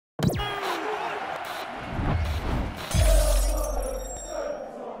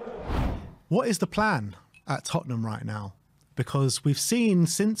What is the plan at Tottenham right now? Because we've seen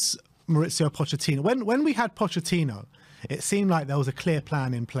since Mauricio Pochettino, when we had Pochettino, it seemed like there was a clear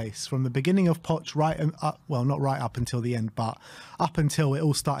plan in place from the beginning of Poch right up, well, not right up until the end, but up until it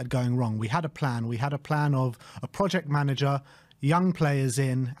all started going wrong. We had a plan. We had a plan of a project manager, young players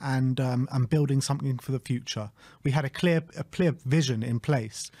in, and building something for the future. We had a clear vision in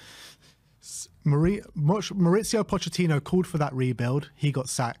place. Mauricio Pochettino called for that rebuild. He got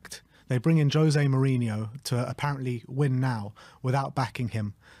sacked. They bring in Jose Mourinho to apparently win now without backing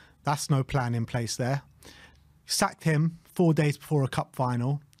him. That's no plan in place there. Sacked him 4 days before a cup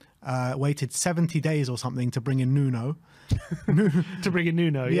final. Waited 70 days or something to bring in Nuno. To bring in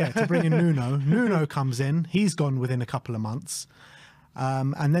Nuno, yeah. To bring in Nuno. Nuno comes in. He's gone within a couple of months.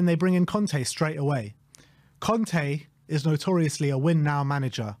 And then they bring in Conte straight away. Conte is notoriously a win-now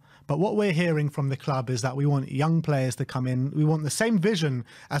manager. But what we're hearing from the club is that we want young players to come in. We want the same vision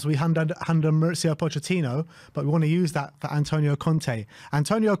as we had under Mauricio Pochettino, but we want to use that for Antonio Conte.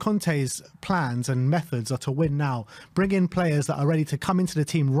 Antonio Conte's plans and methods are to win now. Bring in players that are ready to come into the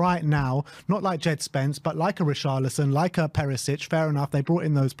team right now, not like Jed Spence, but like a Richarlison, like a Perisic. Fair enough, they brought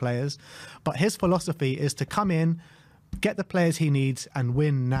in those players. But his philosophy is to come in, get the players he needs and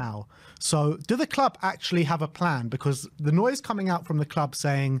win now. So do the club actually have a plan? Because the noise coming out from the club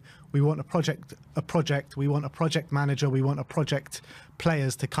saying we want a project, we want a project manager, we want a project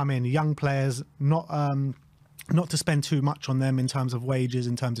players to come in, young players, not to spend too much on them in terms of wages,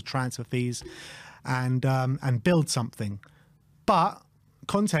 in terms of transfer fees, and build something. But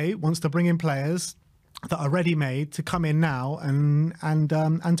Conte wants to bring in players that are ready-made to come in now and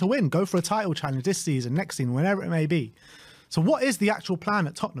to win, go for a title challenge this season, next season, whenever it may be. So what is the actual plan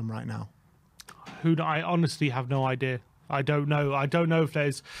at Tottenham right now? I honestly have no idea. I don't know. I don't know if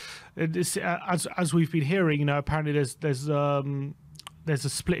there's, as we've been hearing, you know, apparently there's a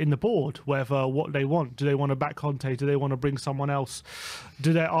split in the board whether what they want. Do they want to back Conte? Do they want to bring someone else?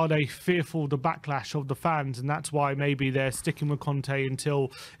 Are they fearful of the backlash of the fans, and that's why maybe they're sticking with Conte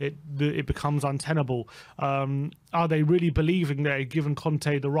until it becomes untenable? Are they really believing they're giving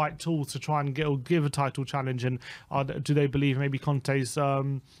Conte the right tools to try and give a title challenge? And do they believe maybe Conte's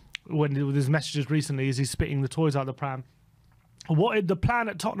with his messages recently, is he spitting the toys out of the pram? The plan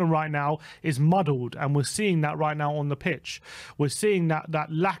at Tottenham right now is muddled, and we're seeing that right now on the pitch. We're seeing that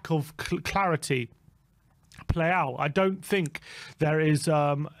lack of clarity play out. I don't think there is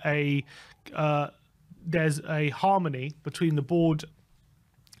there's a harmony between the board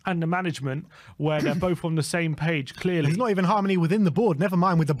and the management where they're both on the same page, clearly. There's not even harmony within the board, never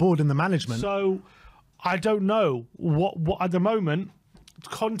mind with the board and the management. So I don't know what at the moment.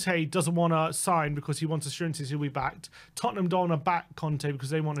 Conte doesn't want to sign because he wants assurances he'll be backed. Tottenham don't want to back Conte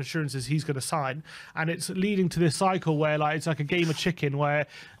because they want assurances he's going to sign. And it's leading to this cycle where it's like a game of chicken where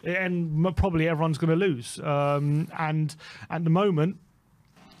probably everyone's going to lose. And at the moment,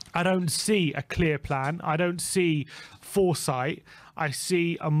 I don't see a clear plan. I don't see foresight. I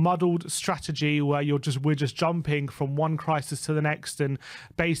see a muddled strategy where we're just jumping from one crisis to the next, and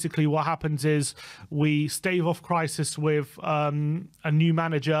basically what happens is we stave off crisis with a new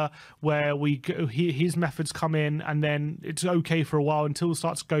manager where his methods come in, and then it's okay for a while until it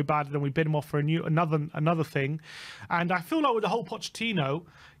starts to go bad, and then we bid him off for another thing. And I feel like with the whole Pochettino,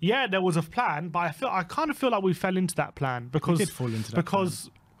 yeah, there was a plan, but I kind of feel like we fell into that plan because we did fall into that plan.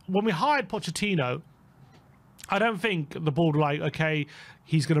 When we hired Pochettino, I don't think the board were like, okay,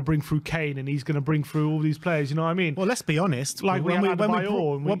 he's going to bring through Kane and he's going to bring through all these players. You know what I mean? Well, let's be honest. Like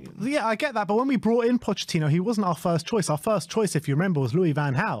yeah, I get that. But when we brought in Pochettino, he wasn't our first choice. Our first choice, if you remember, was Louis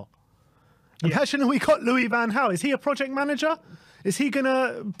van Gaal. Imagine we got Louis van Gaal. Is he a project manager? Is he going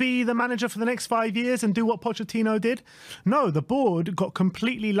to be the manager for the next 5 years and do what Pochettino did? No, the board got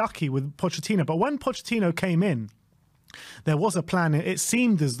completely lucky with Pochettino. But when Pochettino came in, there was a plan. It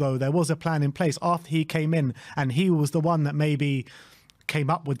seemed as though there was a plan in place after he came in, and he was the one that maybe came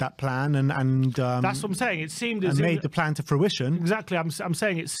up with that plan and that's what I'm saying. It seemed as made the plan to fruition. Exactly. I'm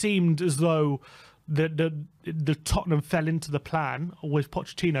saying it seemed as though the Tottenham fell into the plan with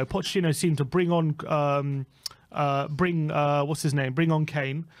Pochettino. Pochettino seemed to bring on what's his name? Bring on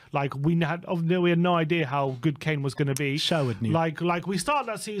Kane. Like we had no idea how good Kane was going to be. Sherwood knew. Like we started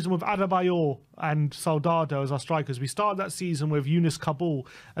that season with Adebayor and Soldado as our strikers. We started that season with Yunus Kabul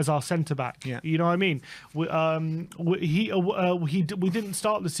as our centre back. Yeah. You know what I mean? We didn't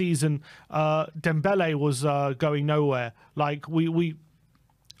start the season. Dembele was going nowhere. Like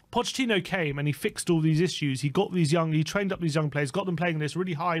Pochettino came and he fixed all these issues. He trained up these young players, got them playing in this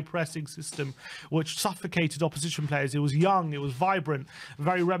really high pressing system, which suffocated opposition players. It was young, it was vibrant,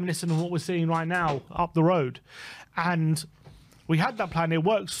 very reminiscent of what we're seeing right now up the road. And we had that plan. It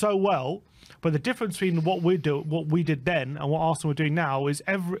worked so well But the difference between what we did then and what Arsenal are doing now is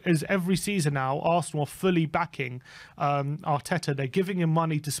every season now Arsenal are fully backing Arteta. They're giving him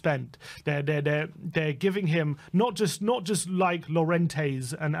money to spend. They're giving him not just like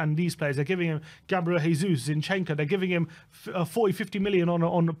Llorentes and these players. They're giving him Gabriel Jesus, Zinchenko. They're giving him 40-50 million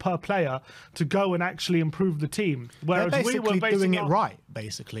on per player to go and actually improve the team. Whereas they're basically we were doing it right.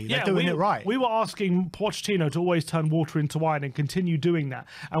 Basically, they're doing it right. We were asking Pochettino to always turn water into wine and continue doing that.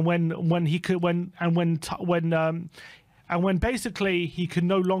 And when basically he could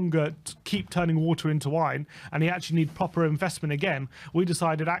no longer keep turning water into wine, and he actually need proper investment again, we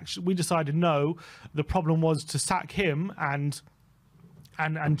decided no, the problem was to sack him and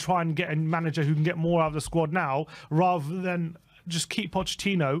try and get a manager who can get more out of the squad now, rather than just keep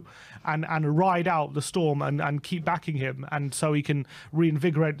Pochettino and ride out the storm and keep backing him, and so he can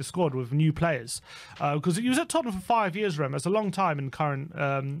reinvigorate the squad with new players. Because he was at Tottenham for 5 years, Rem. That's a long time in current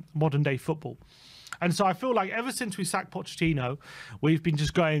modern day football. And so I feel like ever since we sacked Pochettino, we've been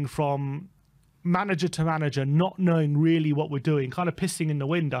just going from manager to manager, not knowing really what we're doing, kind of pissing in the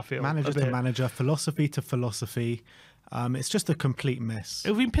wind, I feel. Manager to manager, philosophy to philosophy. It's just a complete mess.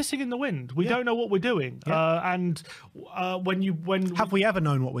 We've been pissing in the wind. We don't know what we're doing. Yeah. Have we ever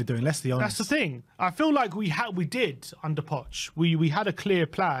known what we're doing? Let's be honest. That's the thing. I feel like we did under Poch. We had a clear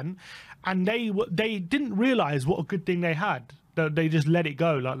plan, and they didn't realise what a good thing they had. They just let it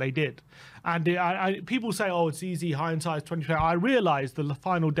go like they did. And people say, oh, it's easy, hindsight 2020. I realised the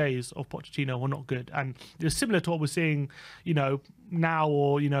final days of Pochettino were not good, and it's similar to what we're seeing, now,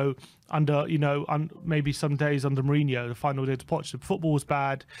 or under maybe some days under Mourinho. The final days of Poch, the football was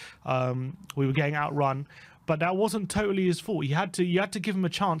bad. We were getting outrun, but that wasn't totally his fault. You had to give him a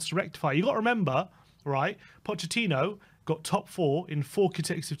chance to rectify. You got to remember, right? Pochettino got top 4 in 4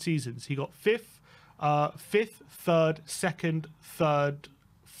 consecutive seasons. He got fifth, third, second, third,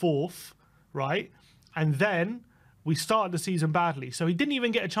 fourth, right? And then we started the season badly. So he didn't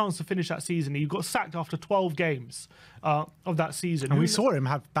even get a chance to finish that season. He got sacked after 12 games of that season. And we saw him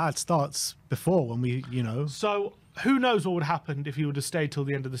have bad starts before when we, So who knows what would have happened if he would have stayed till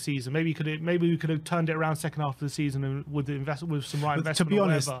the end of the season? Maybe we could have turned it around second half of the season and with some right investment.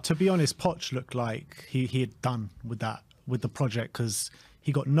 To be honest, Poch looked like he had done with the project, because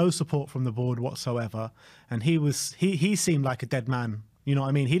he got no support from the board whatsoever, and he seemed like a dead man. You know what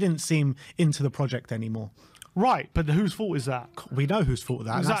I mean? He didn't seem into the project anymore. Right, but whose fault is that? We know whose fault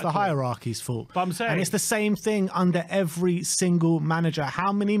that. Exactly. That's the hierarchy's fault. But I'm saying, and it's the same thing under every single manager.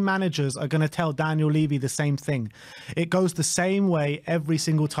 How many managers are going to tell Daniel Levy the same thing? It goes the same way every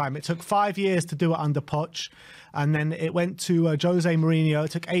single time. It took 5 years to do it under Poch, and then it went to Jose Mourinho.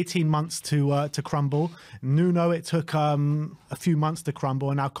 It took 18 months to crumble. Nuno, it took a few months to crumble,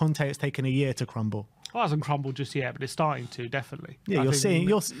 and now Conte, it's taken a year to crumble. Well, it hasn't crumbled just yet, but it's starting to, definitely. Yeah, it's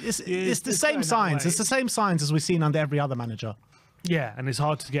the same signs. It's the same signs as we've seen under every other manager. Yeah, and it's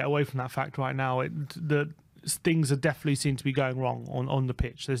hard to get away from that fact right now. Things are definitely seem to be going wrong on the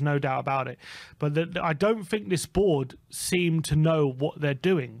pitch. There's no doubt about it. But I don't think this board seem to know what they're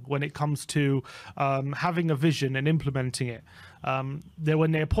doing when it comes to having a vision and implementing it.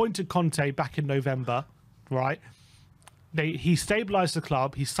 When they appointed Conte back in November, right? He stabilised the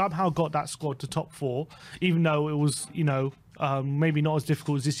club. He somehow got that squad to top 4, even though it was, maybe not as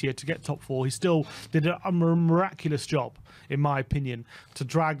difficult as this year to get top 4. He still did a miraculous job, in my opinion, to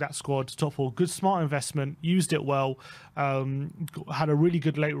drag that squad to top 4. Good, smart investment, used it well, had a really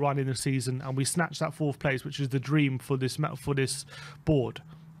good late run in the season, and we snatched that 4th place, which is the dream for this board.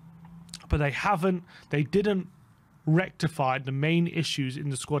 But they didn't rectified the main issues in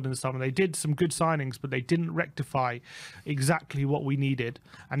the squad in the summer. They did some good signings, but they didn't rectify exactly what we needed.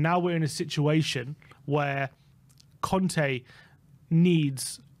 And now we're in a situation where Conte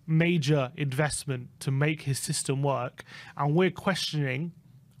needs major investment to make his system work, and we're questioning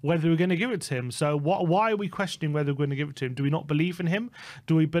whether we're going to give it to him. So why are we questioning whether we're going to give it to him? Do we not believe in him?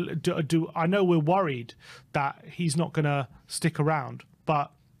 I know we're worried that he's not going to stick around,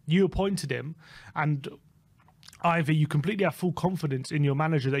 but you appointed him, and either you completely have full confidence in your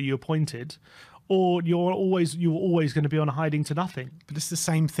manager that you appointed, or you're always going to be on hiding to nothing. But it's the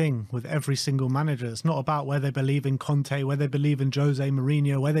same thing with every single manager. It's not about whether they believe in Conte, whether they believe in Jose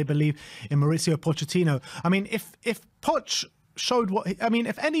Mourinho, whether they believe in Mauricio Pochettino. I mean, if Poch showed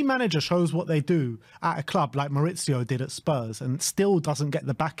if any manager shows what they do at a club like Mauricio did at Spurs and still doesn't get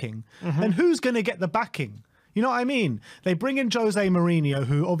the backing, then who's going to get the backing? You know what I mean? They bring in Jose Mourinho,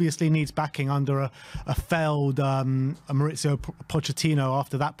 who obviously needs backing under a failed Maurizio Pochettino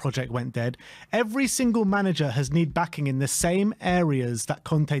after that project went dead. Every single manager has need backing in the same areas that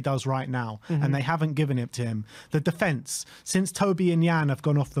Conte does right now, and they haven't given it to him. The defence. Since Toby and Jan have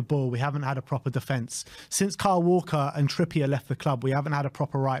gone off the ball, we haven't had a proper defence. Since Kyle Walker and Trippier left the club, we haven't had a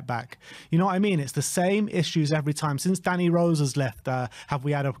proper right back. You know what I mean? It's the same issues every time. Since Danny Rose has left, have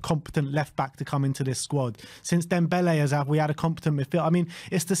we had a competent left back to come into this squad? Since Dembele have we had a competent midfield? I mean,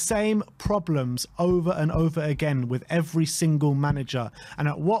 it's the same problems over and over again with every single manager. And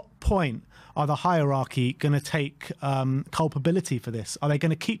at what point are the hierarchy going to take culpability for this? Are they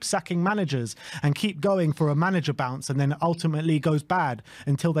going to keep sacking managers and keep going for a manager bounce and then ultimately goes bad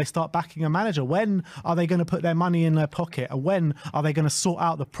until they start backing a manager? When are they going to put their money in their pocket? And when are they going to sort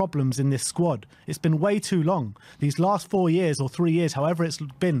out the problems in this squad? It's been way too long. These last 4 years or 3 years, however it's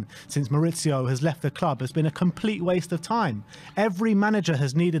been since Maurizio has left the club, has been a complete waste of time. Every manager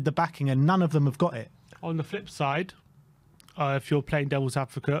has needed the backing and none of them have got it. On the flip side, if you're playing devil's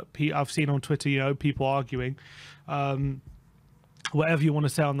advocate, I've seen on Twitter, people arguing, whatever you want to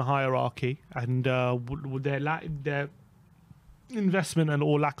say on the hierarchy and their investment and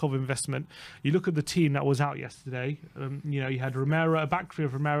or lack of investment. You look at the team that was out yesterday. You had Romero, a back three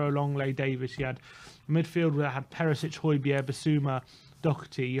of Romero, Longley, Davis. You had a midfield that had Perisic, Højbjerg, Basuma,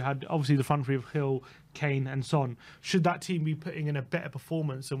 Doherty. You had obviously the front three of Hill, Kane and Son. Should that team be putting in a better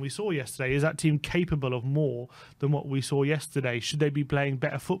performance than we saw yesterday? Is that team capable of more than what we saw yesterday? Should they be playing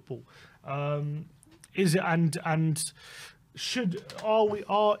better football? Is it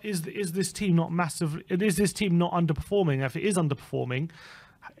is this team not massive? Is this team not underperforming? If it is underperforming,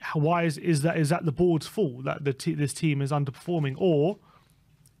 why is that the board's fault that this team is underperforming, or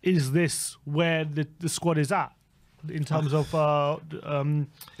is this where the squad is at in terms of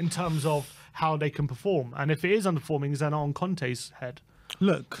how they can perform? And if it is underperforming, is that on Conte's head?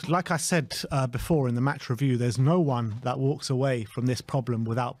 Look, like I said before in the match review, there's no one that walks away from this problem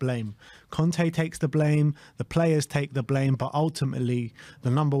without blame. Conte takes the blame, the players take the blame, but ultimately the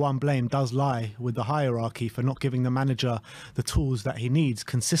number one blame does lie with the hierarchy for not giving the manager the tools that he needs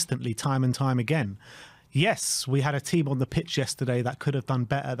consistently time and time again. Yes, we had a team on the pitch yesterday that could have done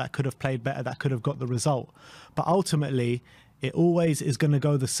better, that could have played better, that could have got the result. But ultimately, it always is going to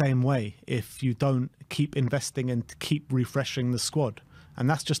go the same way if you don't keep investing and keep refreshing the squad. And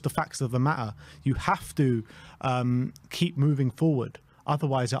that's just the facts of the matter. You have to keep moving forward.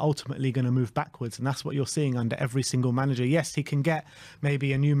 Otherwise, you're ultimately going to move backwards. And that's what you're seeing under every single manager. Yes, he can get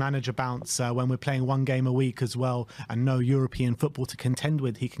maybe a new manager bounce when we're playing one game a week as well and no European football to contend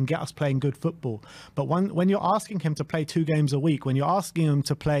with. He can get us playing good football. But when you're asking him to play 2 games a week, when you're asking him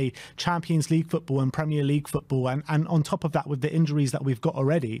to play Champions League football and Premier League football, and on top of that with the injuries that we've got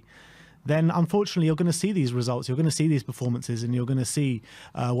already, then unfortunately you're going to see these results. You're going to see these performances and you're going to see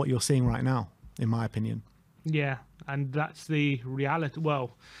what you're seeing right now, in my opinion. Yeah. And that's the reality.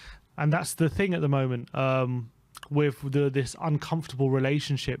 Well, and that's the thing at the moment with this uncomfortable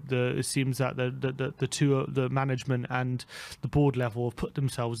relationship. It seems that the management and the board level have put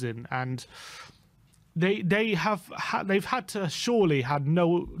themselves in, and they've had to surely had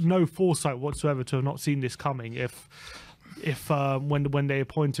no foresight whatsoever to have not seen this coming. When they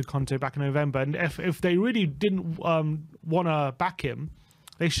appointed Conte back in November, and if they really didn't want to back him,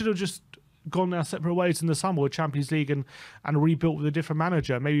 they should have just gone their separate ways in the summer with Champions League and rebuilt with a different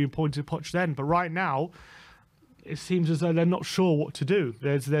manager, maybe appointed Poch then. But right now, it seems as though they're not sure what to do.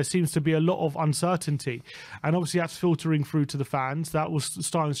 There seems to be a lot of uncertainty, and obviously that's filtering through to the fans. That was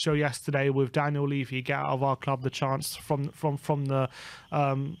starting to show yesterday with Daniel Levy get out of our club the chance from the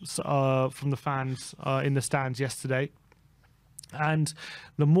fans in the stands yesterday. And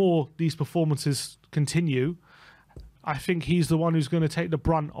the more these performances continue, I think he's the one who's going to take the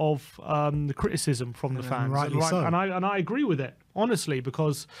brunt of the criticism from the fans. Rightly so. And I agree with it, honestly,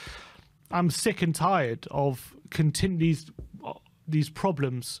 because I'm sick and tired of these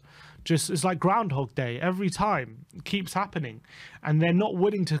problems. Just it's like Groundhog Day every time. It keeps happening, and they're not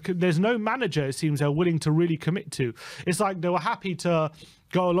willing to. There's no manager, it seems, they're willing to really commit to. It's like they were happy to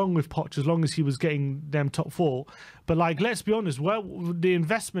go along with Poch as long as he was getting them top 4. But like, let's be honest, the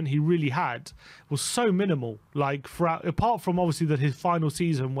investment he really had was so minimal. Like, apart from obviously his final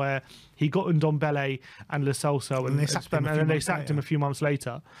season where he got Ndombele and Lo Celso, and then they sacked him a few months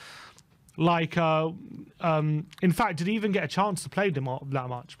later. Like, in fact, did he even get a chance to play them that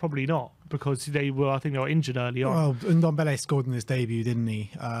much? Probably not, because I think they were injured early on. Well, Ndombele scored in his debut, didn't he?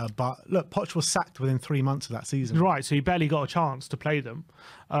 But look, Poch was sacked within 3 months of that season. Right, so he barely got a chance to play them.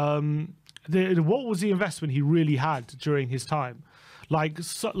 What was the investment he really had during his time?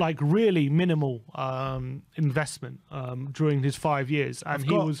 like really minimal investment during his 5 years, and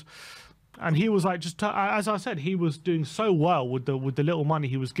he was like, just as I said, he was doing so well with the little money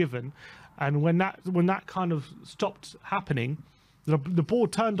he was given, and when that kind of stopped happening, the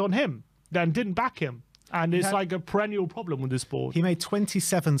board turned on him and didn't back him, and it's like a perennial problem with this board. He made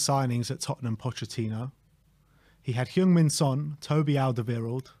 27 signings at Tottenham Pochettino. He had Heung-min Son, Toby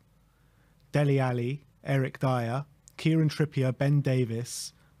Alderweireld, Dele Alli, Eric Dyer, Kieran Trippier, Ben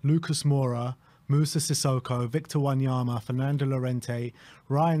Davis, Lucas Moura, Moussa Sissoko, Victor Wanyama, Fernando Llorente,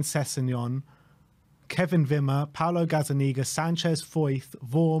 Ryan Sessegnon, Kevin Wimmer, Paulo Gazzaniga, Sanchez Foyth,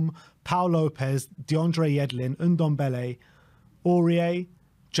 Vorm, Paul Lopez, DeAndre Yedlin, Ndombele, Aurier,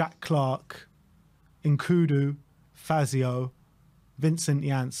 Jack Clark, Nkudu, Fazio, Vincent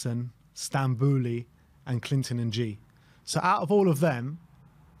Janssen, Stambouli, and Clinton and G. So out of all of them,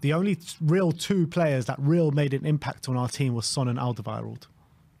 the only real two players that made an impact on our team was Son and Alderweireld.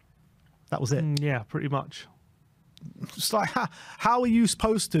 That was it. Yeah, pretty much. It's like, how are you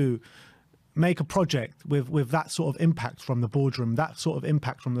supposed to make a project with that sort of impact from the boardroom, that sort of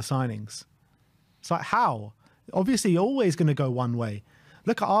impact from the signings? It's like, how? Obviously, you're always going to go one way.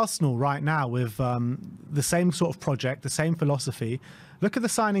 Look at Arsenal right now with the same sort of project, the same philosophy. Look at the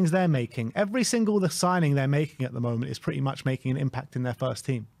signings they're making. Every single signing they're making at the moment is pretty much making an impact in their first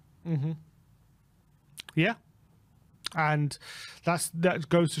team. Mm-hmm. Yeah. And that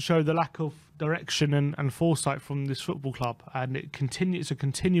goes to show the lack of direction and foresight from this football club. And it's a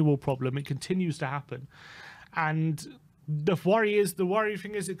continual problem. It continues to happen. And the worry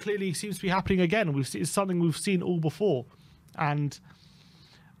thing is it clearly seems to be happening again. It's something we've seen all before. And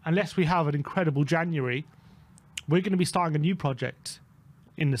unless we have an incredible January, we're going to be starting a new project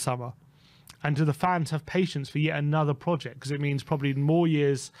in the summer. And do the fans have patience for yet another project? Because it means probably more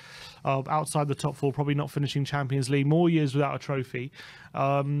years outside the top four, probably not finishing Champions League, more years without a trophy.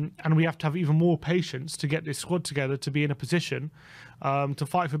 And we have to have even more patience to get this squad together to be in a position to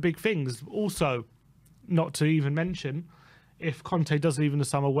fight for big things. Also, not to even mention, if Conte does leave in the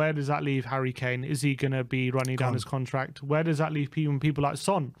summer, where does that leave Harry Kane? Is he going to be running down his contract? Where does that leave people like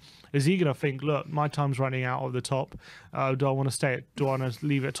Son? Is he going to think, look, my time's running out of the top. Do I want to stay? Do I want to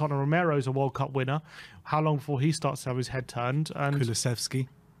leave it? Tottenham Romero's a World Cup winner. How long before he starts to have his head turned? And Kulusevski,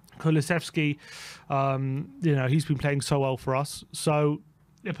 he's been playing so well for us. So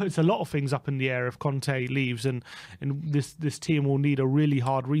it puts a lot of things up in the air if Conte leaves, and this team will need a really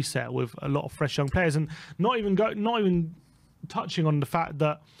hard reset with a lot of fresh young players, and not even touching on the fact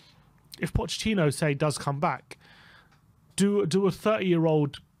that if Pochettino, say, does come back, do a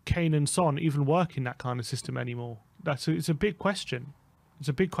 30-year-old Kane and Son even work in that kind of system anymore? It's a big question. It's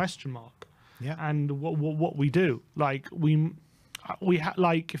a big question mark. Yeah. And what we do, like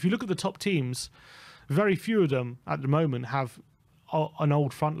if you look at the top teams, very few of them at the moment have an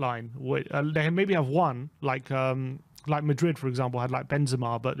old front line. They maybe have one, like Madrid, for example, had like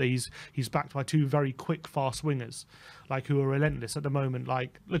Benzema, but he's backed by two very quick, fast wingers, like who are relentless at the moment.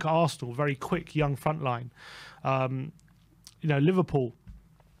 Like look at Arsenal, very quick, young front line. Liverpool,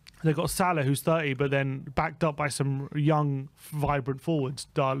 they've got Salah, who's 30, but then backed up by some young, vibrant forwards,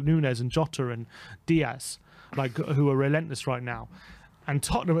 Nunez and Jota and Diaz, like who are relentless right now. And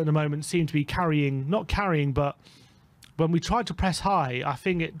Tottenham at the moment seem to be not carrying, but when we try to press high, I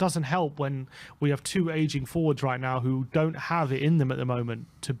think it doesn't help when we have two aging forwards right now who don't have it in them at the moment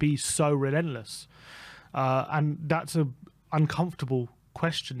to be so relentless. And that's an uncomfortable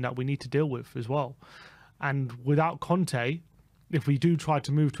question that we need to deal with as well. And without Conte, if we do try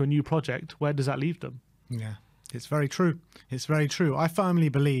to move to a new project, where does that leave them? Yeah, it's very true. It's very true. I firmly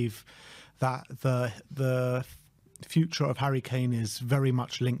believe that the future of Harry Kane is very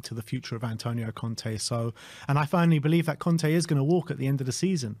much linked to the future of Antonio Conte. And I firmly believe that Conte is going to walk at the end of the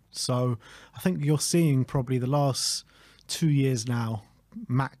season. So I think you're seeing probably the last 2 years now,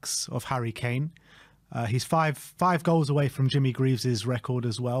 max, of Harry Kane. He's five goals away from Jimmy Greaves' record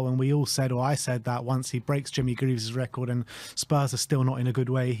as well. And we all said, or I said, that once he breaks Jimmy Greaves' record and Spurs are still not in a good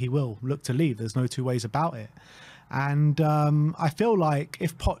way, he will look to leave. There's no two ways about it. And I feel like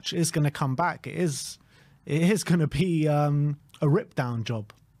if Poch is going to come back, it is going to be a rip-down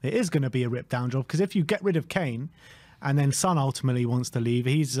job. It is going to be a rip-down job, because if you get rid of Kane and then Son ultimately wants to leave,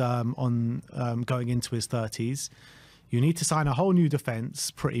 he's going into his 30s, you need to sign a whole new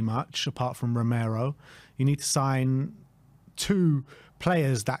defence, pretty much, apart from Romero. You need to sign two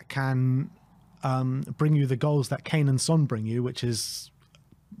players that can bring you the goals that Kane and Son bring you, which is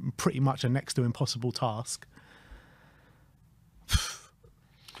pretty much a next to impossible task.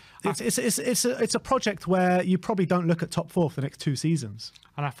 It's a project where you probably don't look at top four for the next 2 seasons.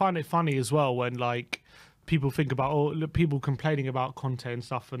 And I find it funny as well when, like, people think about, or people complaining about Conte and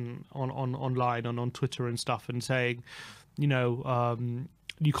stuff, and online and on Twitter and stuff, and saying,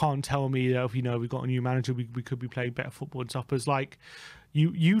 you can't tell me that if we've got a new manager, we could be playing better football and stuff. But it's like,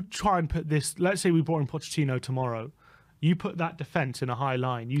 you try and put this. Let's say we brought in Pochettino tomorrow. You put that defense in a high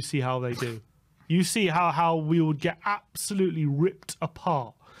line. You see how they do. You see how we would get absolutely ripped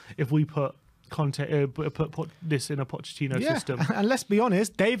apart if we put Conte, put this in a Pochettino system. And let's be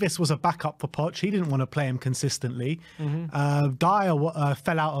honest, Davis was a backup for Poch. He didn't want to play him consistently. Dyer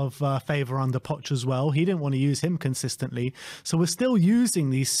fell out of favour under Poch as well. He didn't want to use him consistently. So we're still using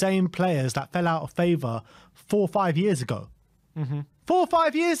these same players that fell out of favour 4 or 5 years ago. 4 or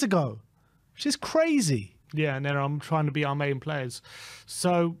 5 years ago, which is crazy. Yeah, and then I'm trying to be our main players.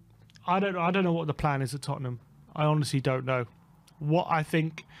 So I don't know what the plan is at Tottenham. I honestly don't know. What I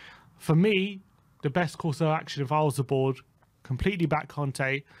think, for me, the best course of action, if I was the board, completely back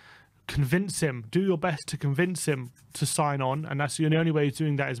Conte, convince him. Do your best to convince him to sign on, and that's the only way of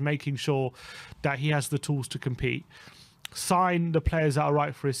doing that is making sure that he has the tools to compete. Sign the players that are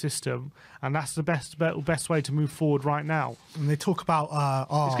right for his system, and that's the best way to move forward right now. And they talk about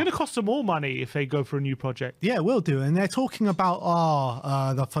it's going to cost them more money if they go for a new project. Yeah, will do. And they're talking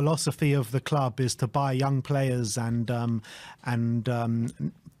about the philosophy of the club is to buy young players and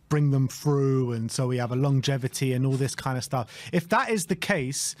bring them through, and so we have a longevity and all this kind of stuff. If that is the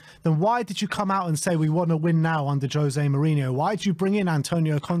case, then why did you come out and say we want to win now under Jose Mourinho? Why did you bring in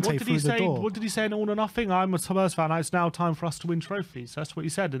Antonio Conte through the door? What did he say in All or Nothing? I'm a Spurs fan. It's now time for us to win trophies. That's what he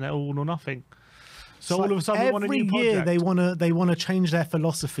said in All or Nothing. So all of a sudden, we want a new project. Every year they want to change their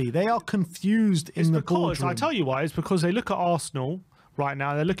philosophy. They are confused in the boardroom. They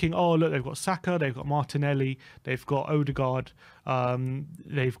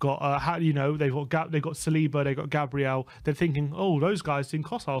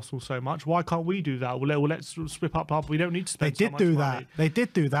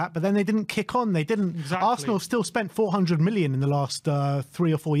did do that, but then they didn't kick on. They didn't. Exactly. Arsenal have still spent 400 million in the last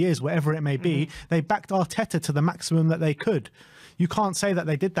 3 or 4 years, whatever it may be. They backed Arteta to the maximum that they could. You can't say that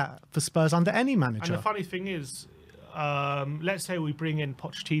they did that for Spurs under any manager. And the funny thing is, let's say we bring in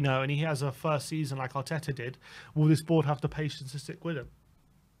Pochettino and he has a first season like Arteta did. Will this board have the patience to stick with him?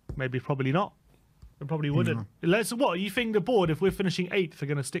 Maybe, probably not. They probably wouldn't. What you think the board, if we're finishing 8th, are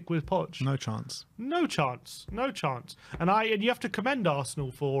going to stick with Poch? No chance. No chance. No chance. And you have to commend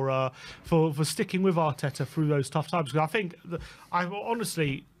Arsenal for sticking with Arteta through those tough times. Because I think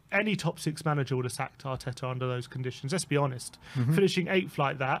honestly, any top 6 manager would have sacked Arteta under those conditions. Let's be honest. Finishing 8th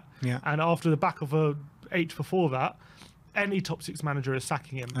like that, and after the back of a 8th before that, any top 6 manager is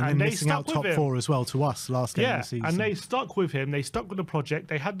sacking him. And they missing out top 4 as well to us last game of the season. And they stuck with him. They stuck with the project.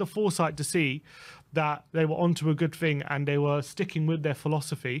 They had the foresight to see that they were onto a good thing and they were sticking with their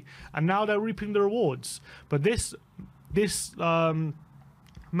philosophy. And now they're reaping the rewards. But this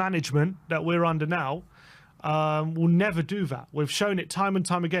management that we're under now will never do that. We've shown it time and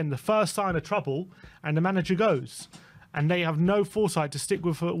time again. The first sign of trouble and the manager goes. And they have no foresight to stick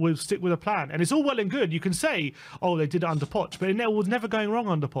with a plan. And it's all well and good. You can say, oh, they did it under Poch, but it was never going wrong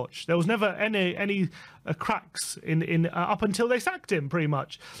under Poch. There was never any cracks in up until they sacked him, pretty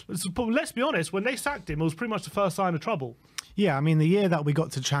much. But let's be honest, when they sacked him, it was pretty much the first sign of trouble. Yeah, I mean, the year that we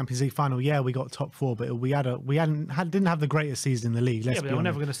got to Champions League final, we got top 4, but we didn't have the greatest season in the league. Let's but be they were honest.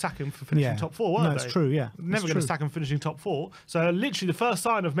 never going to sack him for finishing top 4, were they? No, it's true. Yeah, never going to sack him finishing top 4. So literally, the first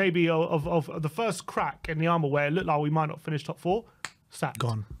sign of maybe of the first crack in the armour where it looked like we might not finish top 4, sacked.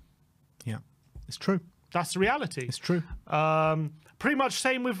 Gone. Yeah, it's true. That's the reality. It's true. Pretty much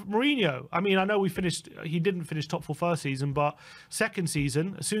same with Mourinho. I mean, I know he didn't finish top 4 first season, but second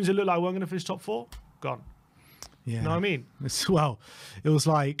season, as soon as it looked like we weren't going to finish top 4, gone. Yeah. You know what I mean? It was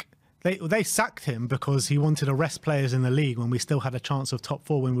like they sacked him because he wanted to rest players in the league when we still had a chance of top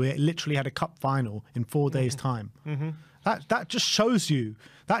 4, when we literally had a cup final in 4 days' time. That just shows you.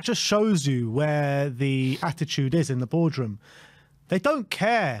 That just shows you where the attitude is in the boardroom. They don't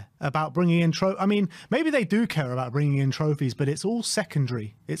care about bringing in I mean, maybe they do care about bringing in trophies, but it's all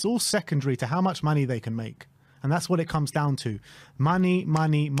secondary. It's all secondary to how much money they can make. And that's what it comes down to. Money,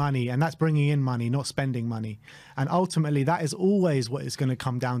 money, money. And that's bringing in money, not spending money. And ultimately, that is always what it's going to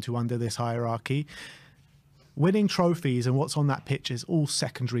come down to under this hierarchy. Winning trophies and what's on that pitch is all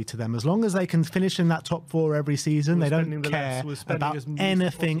secondary to them. As long as they can finish in that top 4 every season, they don't care about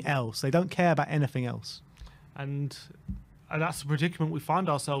anything else. They don't care about anything else. And that's the predicament we find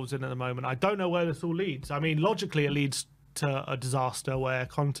ourselves in at the moment. I don't know where this all leads. I mean, logically, it leads to a disaster where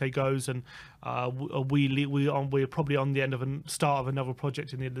Conte goes and we're probably on the end of start of another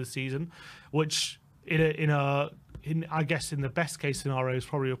project in the end of the season, which I guess in the best case scenario is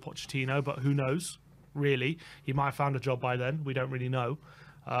probably a Pochettino, but who knows? really. He might have found a job by then. We don't really know.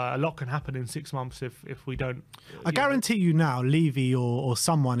 A lot can happen in 6 months if we don't. I guarantee you now, Levy or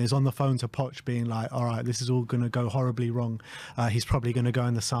someone is on the phone to Poch being like, all right, this is all going to go horribly wrong. He's probably going to go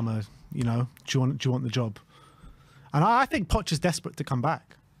in the summer. You know, do you want the job? And I think Poch is desperate to come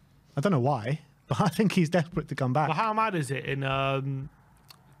back. I don't know why, but I think he's desperate to come back. Well, how mad is it in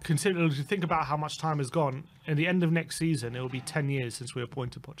considering, if you think about how much time has gone, at the end of next season, it will be 10 years since we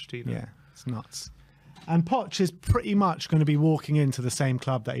appointed Pochettino. Yeah, it's nuts. And Poch is pretty much going to be walking into the same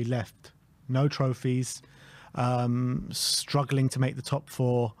club that he left. No trophies, struggling to make the top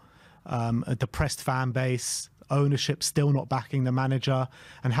four, a depressed fan base, ownership still not backing the manager.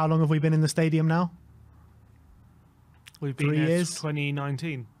 And how long have we been in the stadium now? We've been 3 years?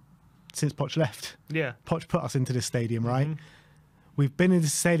 2019. Since Poch left. Yeah. Poch put us into this stadium, right? We've been in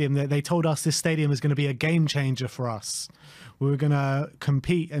this stadium. They told us this stadium is going to be a game changer for us. We were going to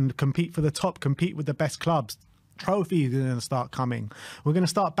compete for the top, compete with the best clubs. Trophies are going to start coming. We're going to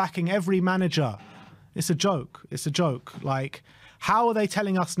start backing every manager. It's a joke. It's a joke. Like, how are they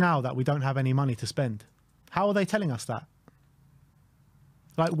telling us now that we don't have any money to spend? How are they telling us that?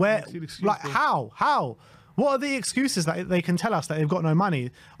 Like, where? Like, how? How? What are the excuses that they can tell us that they've got no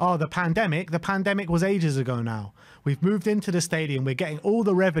money? Oh, the pandemic. The pandemic was ages ago now. We've moved into the stadium. We're getting all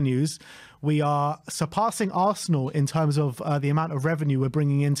the revenues. We are surpassing Arsenal in terms of the amount of revenue we're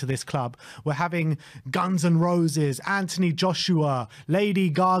bringing into this club. We're having Guns N' Roses, Anthony Joshua, Lady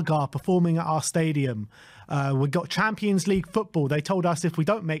Gaga performing at our stadium. We've got Champions League football. They told us if we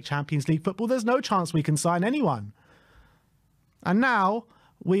don't make Champions League football, there's no chance we can sign anyone. And now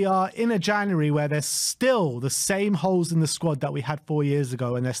we are in a January where there's still the same holes in the squad that we had 4 years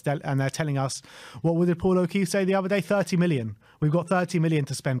ago, and they're telling us, what did Paul O'Keefe say the other day? 30 million. We've got 30 million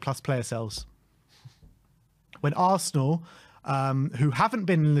to spend plus player sales. When Arsenal, who haven't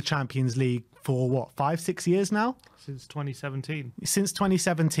been in the Champions League for what, 5-6 years now? Since 2017. Since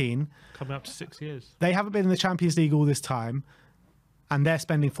 2017. Coming up to 6 years. They haven't been in the Champions League all this time, and they're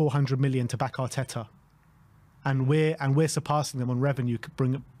spending 400 million to back Arteta. And we're surpassing them on revenue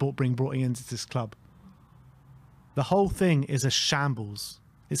brought into this club. The whole thing is a shambles.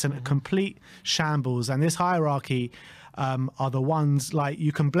 It's a complete shambles. And this hierarchy are the ones, like,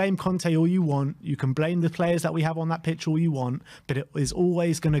 you can blame Conte all you want. You can blame the players that we have on that pitch all you want. But it is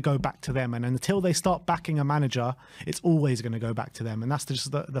always going to go back to them. And until they start backing a manager, it's always going to go back to them. And that's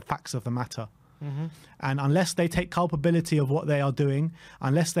just the facts of the matter. And unless they take culpability of what they are doing,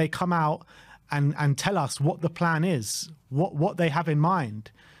 unless they come out and tell us what the plan is, what they have in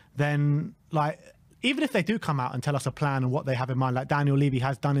mind, then, like, even if they do come out and tell us a plan and what they have in mind, like Daniel Levy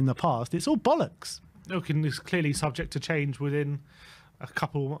has done in the past, it's all bollocks. Look, and it's clearly subject to change within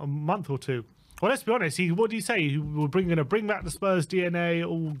a month or two. Well, let's be honest. What do you say? He will bring back the Spurs DNA,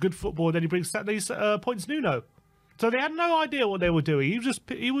 all good football. Then he brings points Nuno. So they had no idea what they were doing.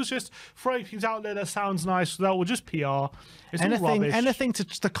 He was just throwing things out there that sounds nice. That was just PR. It's all rubbish. Anything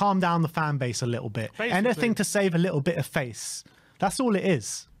to calm down the fan base a little bit. Basically. Anything to save a little bit of face. That's all it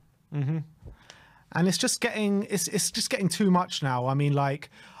is. And it's just getting too much now. I mean, like,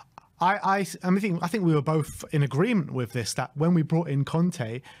 I think we were both in agreement with this, that when we brought in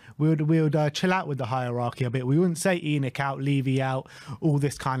Conte, we would chill out with the hierarchy a bit. We wouldn't say Enoch out, Levy out, all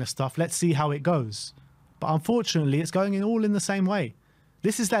this kind of stuff. Let's see how it goes. But unfortunately, it's going in all in the same way.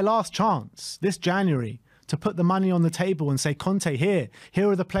 This is their last chance, this January, to put the money on the table and say, Conte, here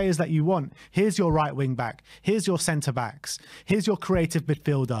are the players that you want. Here's your right wing back. Here's your centre backs. Here's your creative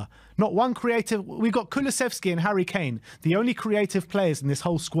midfielder. Not one creative. We've got Kulusevski and Harry Kane, the only creative players in this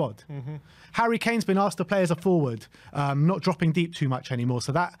whole squad. Harry Kane's been asked to play as a forward, not dropping deep too much anymore.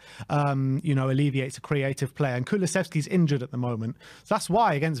 So that, alleviates a creative player. And Kulusevski's injured at the moment. So that's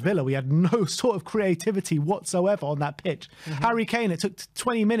why against Villa, we had no sort of creativity whatsoever on that pitch. Harry Kane, it took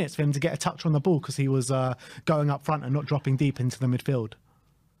 20 minutes for him to get a touch on the ball because he was going up front and not dropping deep into the midfield.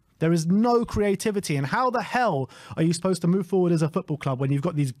 There is no creativity. And how the hell are you supposed to move forward as a football club when you've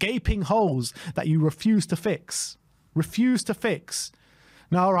got these gaping holes that you refuse to fix? Refuse to fix.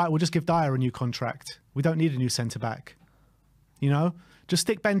 No, all right, we'll just give Dyer a new contract. We don't need a new centre-back. Just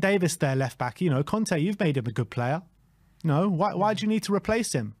stick Ben Davis there, left-back. Conte, you've made him a good player. No, why do you need to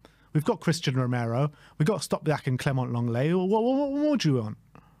replace him? We've got Christian Romero. We've got Stopback and Clement Longley. What more do you want?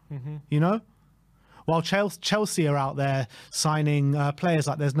 While Chelsea are out there signing players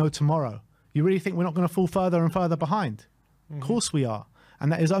like there's no tomorrow. You really think we're not going to fall further and further behind? Of course we are.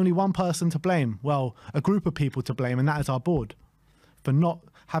 And there is only one person to blame. Well, a group of people to blame, and that is our board. For not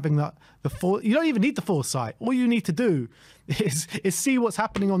having you don't even need the foresight. All you need to do is see what's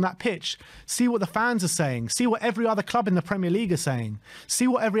happening on that pitch, see what the fans are saying, see what every other club in the Premier League are saying, see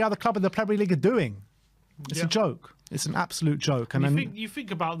what every other club in the Premier League are doing. It's a joke. It's an absolute joke. And you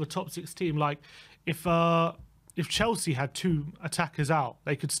think about the top 6 team, like if Chelsea had 2 attackers out,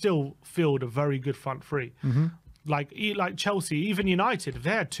 they could still field a very good front three. Like Chelsea, even United, if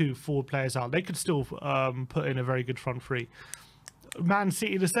they had 2 forward players out, they could still put in a very good front three. Man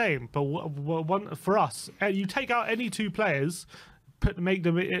City the same, but one for us, you take out any 2 players,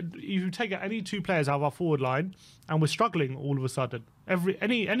 you take out any 2 players out of our forward line, and we're struggling all of a sudden.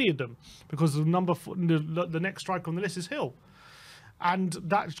 Any of them, because the next striker on the list is Hill, and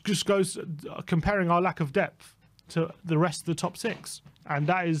that just goes comparing our lack of depth to the rest of the top 6, and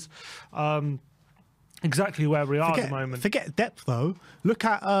that is exactly where we are at the moment. Forget depth though. Look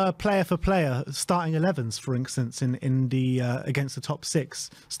at player for player starting 11s, for instance, in the against the top 6.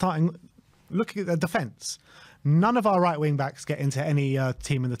 Looking at the defence, none of our right wing backs get into any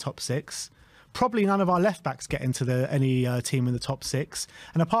team in the top 6. Probably none of our left backs get into any team in the top 6.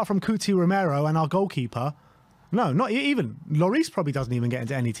 And apart from Cuti Romero and our goalkeeper, no, not even. Lloris probably doesn't even get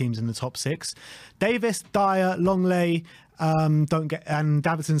into any teams in the top 6. Davis, Dyer, Longley don't get, and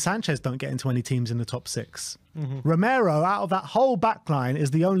Davinson Sanchez don't get into any teams in the top 6. Romero, out of that whole back line,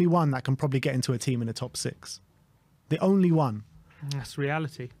 is the only one that can probably get into a team in the top 6. The only one. That's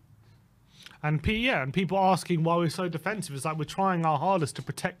reality. And people asking why we're so defensive. It's like we're trying our hardest to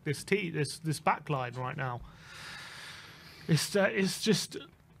protect this back line right now. It's just,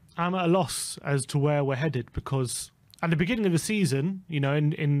 I'm at a loss as to where we're headed, because at the beginning of the season,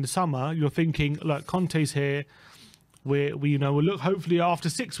 in the summer, you're thinking, look, Conte's here. We'll look, hopefully after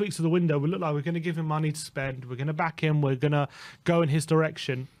 6 weeks of the window, we look like we're going to give him money to spend. We're going to back him. We're going to go in his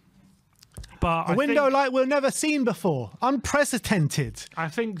direction. But a window like we've never seen before, unprecedented. I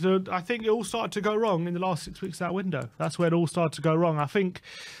think it all started to go wrong in the last 6 weeks of that window. That's where it all started to go wrong. I think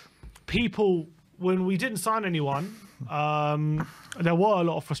people, when we didn't sign anyone, there were a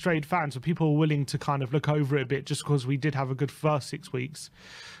lot of frustrated fans, so people were willing to kind of look over it a bit just because we did have a good first 6 weeks.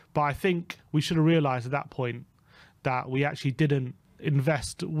 But I think we should have realised at that point that we actually didn't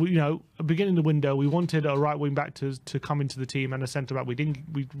invest. At the beginning of the window, we wanted a right wing back to come into the team and a centre back. We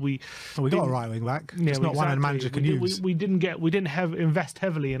got a right wing back. Yeah, it's not one a manager can use. We didn't invest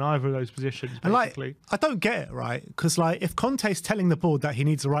heavily in either of those positions. Basically. And I don't get it, right? Because if Conte's telling the board that he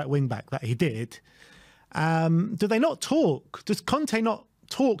needs a right wing back, that he did, do they not talk? Does Conte not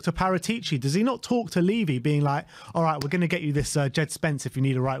talk to Paratici? Does he not talk to Levy, being like, all right, we're going to get you this Jed Spence if you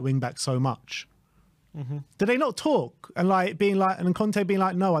need a right wing back so much? Do they not talk and Conte being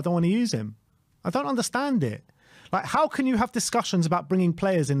like, no, I don't want to use him? I don't understand it. How can you have discussions about bringing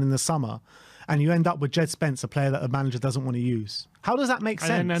players in the summer and you end up with Jed Spence, a player that the manager doesn't want to use? How does that make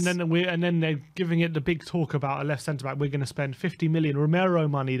sense? And then they're giving it the big talk about a left centre back. We're going to spend 50 million Romero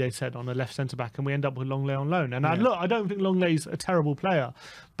money, they said, on a left centre back, and we end up with Longley on loan. And I don't think Longley's a terrible player,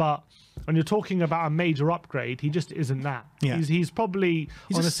 but when you're talking about a major upgrade, he just isn't that. Yeah. He's probably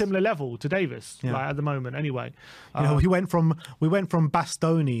on a similar level to Davis, at the moment. Anyway, we went from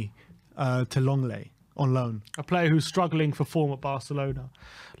Bastoni to Longley on loan, a player who's struggling for form at Barcelona,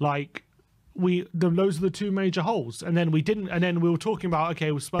 those are the 2 major holes, and then we were talking about,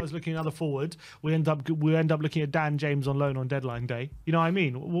 okay, with Spurs looking at other forward, we end up looking at Dan James on loan on deadline day. You know what I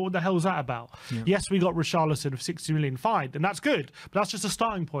mean? What the hell is that about? Yeah. Yes, we got Richarlison of 60 million, fine, and that's good, but that's just a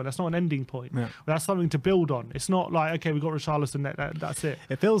starting point. That's not an ending point. Yeah. That's something to build on. It's not like, okay, we got Richarlison, that's it.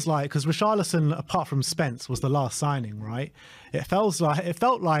 It feels like, because Richarlison, apart from Spence, was the last signing, right? It felt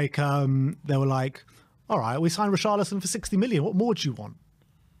like they were like, all right, we signed Richarlison for 60 million. What more do you want?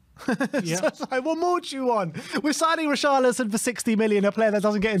 Yeah. So it's like, what more do you want? We're signing Richarlison for 60 million, a player that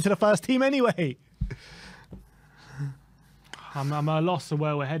doesn't get into the first team anyway. I'm at a loss of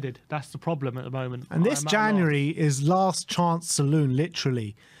where we're headed. That's the problem at the moment. And this January is last chance saloon,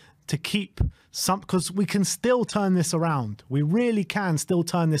 literally, to keep some, because we can still turn this around. We really can still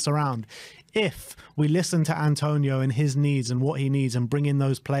turn this around if we listen to Antonio and his needs and what he needs and bring in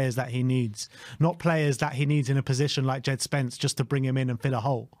those players that he needs, not players that he needs in a position like Jed Spence just to bring him in and fill a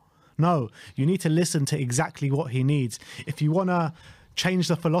hole. No, you need to listen to exactly what he needs. If you want to change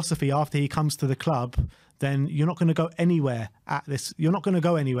the philosophy after he comes to the club, then you're not going to go anywhere at this. You're not going to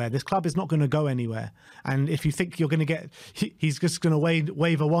go anywhere. This club is not going to go anywhere. And if you think you're going to get, he's just going to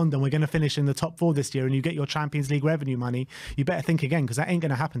wave a wand and we're going to finish in the top 4 this year and you get your Champions League revenue money, you better think again, because that ain't going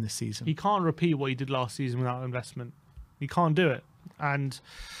to happen this season. He can't repeat what he did last season without investment. He can't do it. And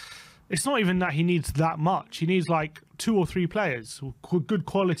it's not even that he needs that much. He needs 2 or 3 players, good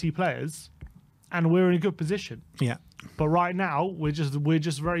quality players, and we're in a good position. Yeah. But right now we're just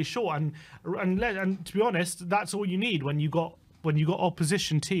very short, and to be honest, that's all you need when you got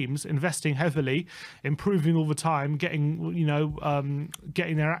opposition teams investing heavily, improving all the time, getting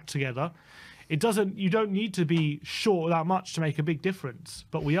their act together. You don't need to be short that much to make a big difference,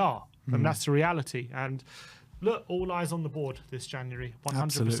 but we are, and that's the reality. And look, all eyes on the board this January, 100%.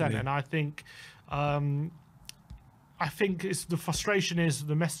 Absolutely. And I think it's the frustration is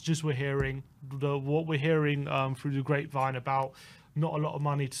the messages we're hearing, what we're hearing through the grapevine about not a lot of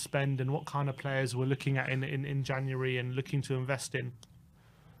money to spend and what kind of players we're looking at in January and looking to invest in.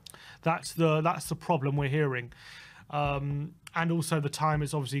 That's the problem we're hearing. And also the time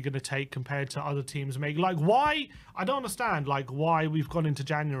it's obviously going to take compared to other teams why I don't understand why we've gone into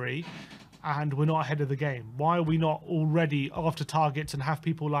January and we're not ahead of the game. Why are we not already after targets and have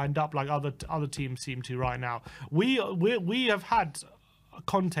people lined up like other teams seem to right now? We have had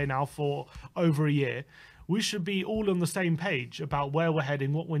Conte now for over a year. We should be all on the same page about where we're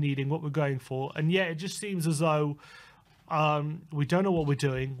heading, what we're needing, what we're going for. And yet it just seems as though we don't know what we're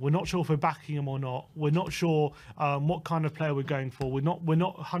doing. We're not sure if we're backing him or not. We're not sure what kind of player we're going for. We're not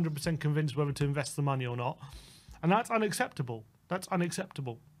 100% convinced whether to invest the money or not. And that's unacceptable. That's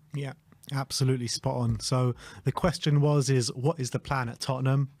unacceptable. Yeah, absolutely spot on. So the question is what is the plan at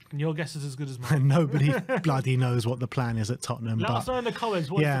Tottenham? And your guess is as good as mine. Nobody bloody knows what the plan is at Tottenham. Let us know in the comments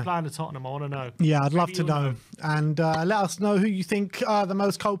what's the plan at Tottenham. I want to know. Yeah, I'd love to know. And let us know who you think the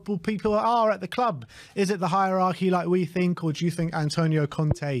most culpable people are at the club. Is it the hierarchy like we think, or do you think Antonio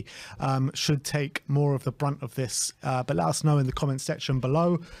Conte should take more of the brunt of this? But let us know in the comment section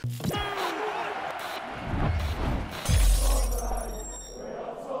below.